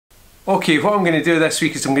Okay, what I'm going to do this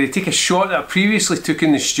week is I'm going to take a shot that I previously took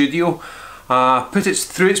in the studio, put it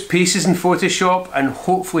through its paces in Photoshop and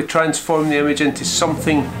hopefully transform the image into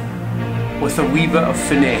something with a wee bit of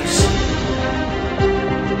finesse.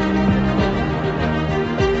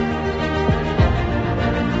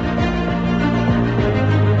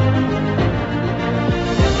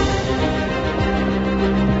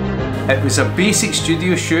 It was a basic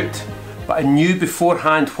studio shoot, but I knew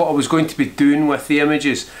beforehand what I was going to be doing with the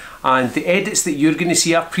images, and the edits that you're going to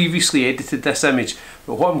see, I previously edited this image,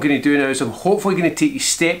 but what I'm going to do now is I'm hopefully going to take you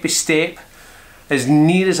step by step, as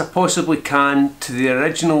near as I possibly can to the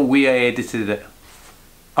original way I edited it.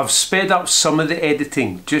 I've sped up some of the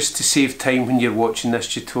editing just to save time when you're watching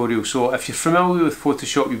this tutorial, so if you're familiar with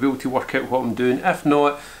Photoshop you'll be able to work out what I'm doing. If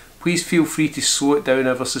not, please feel free to slow it down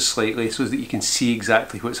ever so slightly so that you can see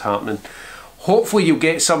exactly what's happening. Hopefully you'll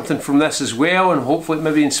get something from this as well, and hopefully it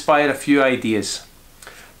maybe inspire a few ideas.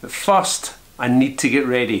 But first, I need to get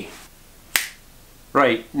ready.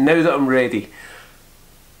 Right, now that I'm ready,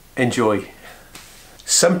 enjoy.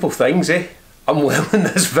 Simple things, eh? I'm learning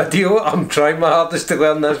this video. I'm trying my hardest to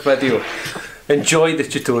learn this video. Enjoy the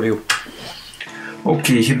tutorial.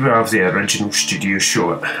 Okay, here we have the original studio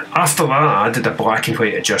shot. After that, I added a black and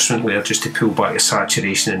white adjustment layer just to pull back the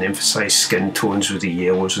saturation and emphasise skin tones with the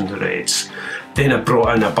yellows and the reds. Then I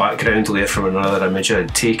brought in a background layer from another image I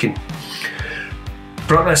had taken.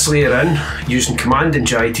 Brought this layer in using Command and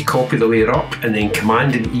J to copy the layer up, and then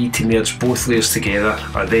Command and E to merge both layers together.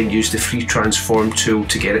 I then used the free transform tool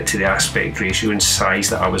to get it to the aspect ratio and size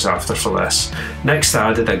that I was after for this. Next I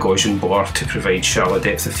added a Gaussian blur to provide shallow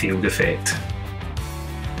depth of field effect.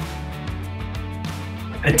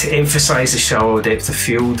 And to emphasise the shallow depth of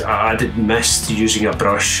field, I added mist using a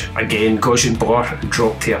brush. Again, Gaussian blur, and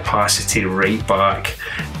dropped the opacity right back.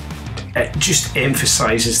 It just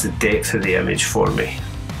emphasises the depth of the image for me.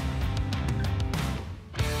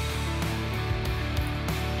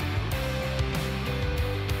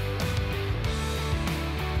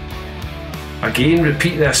 Again,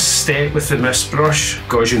 repeat this step with the mist brush,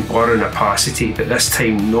 Gaussian blur and opacity, but this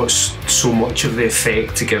time not so much of the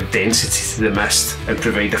effect to give density to the mist and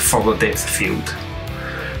provide a further depth of field.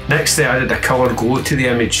 Next I added a colour glow to the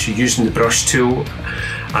image using the brush tool,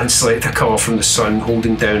 and select a colour from the sun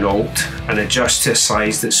holding down Alt and adjust to a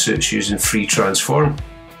size that suits using free transform.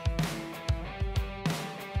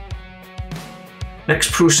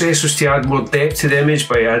 Next process was to add more depth to the image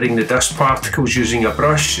by adding the dust particles using a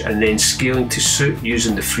brush and then scaling to suit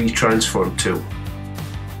using the free transform tool.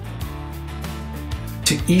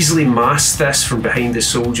 To easily mask this from behind the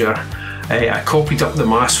soldier, I copied up the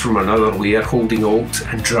mask from another layer holding Alt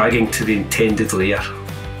and dragging to the intended layer.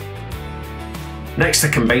 Next I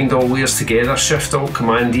combined all layers together, Shift Alt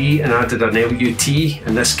Command E, and added an LUT,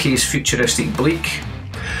 in this case futuristic bleak.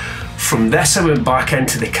 From this I went back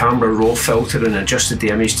into the camera raw filter and adjusted the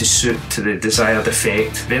image to suit to the desired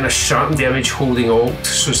effect. Then I sharpened the image holding Alt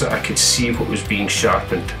so that I could see what was being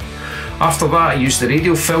sharpened. After that I used the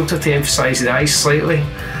radial filter to emphasise the eyes slightly.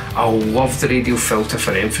 I love the radial filter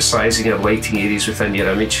for emphasising or lighting areas within your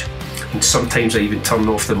image. And sometimes I even turn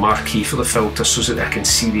off the marquee for the filter so that I can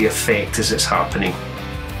see the effect as it's happening.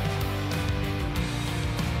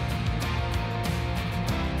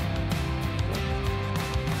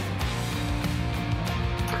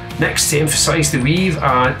 Next, to emphasise the weave,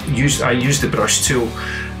 I used the brush tool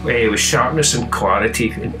with sharpness and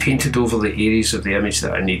clarity and painted over the areas of the image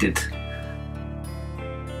that I needed.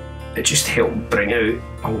 It just helped bring out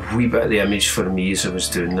a wee bit of the image for me as I was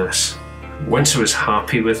doing this. Once I was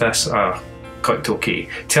happy with this, I clicked OK.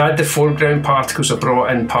 To add the foreground particles, I brought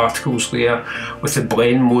in particles layer with the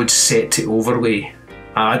blend mode set to overlay.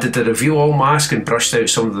 I added the reveal all mask and brushed out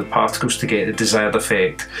some of the particles to get the desired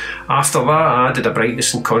effect. After that I added a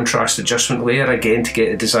brightness and contrast adjustment layer again to get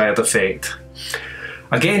the desired effect.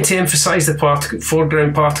 Again, to emphasise the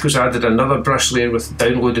foreground particles, I added another brush layer with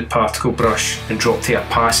downloaded particle brush and dropped the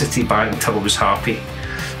opacity back until I was happy.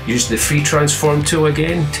 Used the free transform tool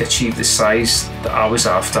again to achieve the size that I was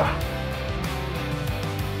after.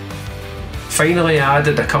 Finally I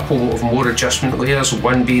added a couple of more adjustment layers,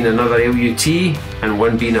 one being another LUT and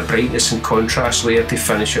one being a brightness and contrast layer to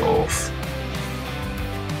finish it off.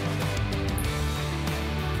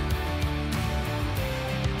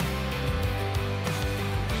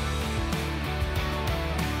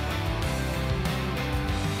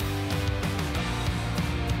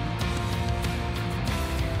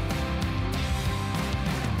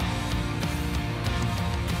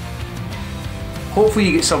 Hopefully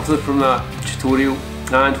you get something from that tutorial,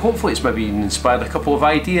 and hopefully it's maybe even inspired a couple of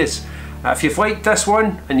ideas. If you've liked this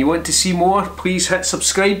one and you want to see more, please hit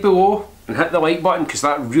subscribe below and hit the like button because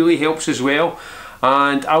that really helps as well.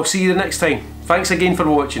 And I'll see you the next time. Thanks again for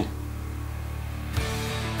watching.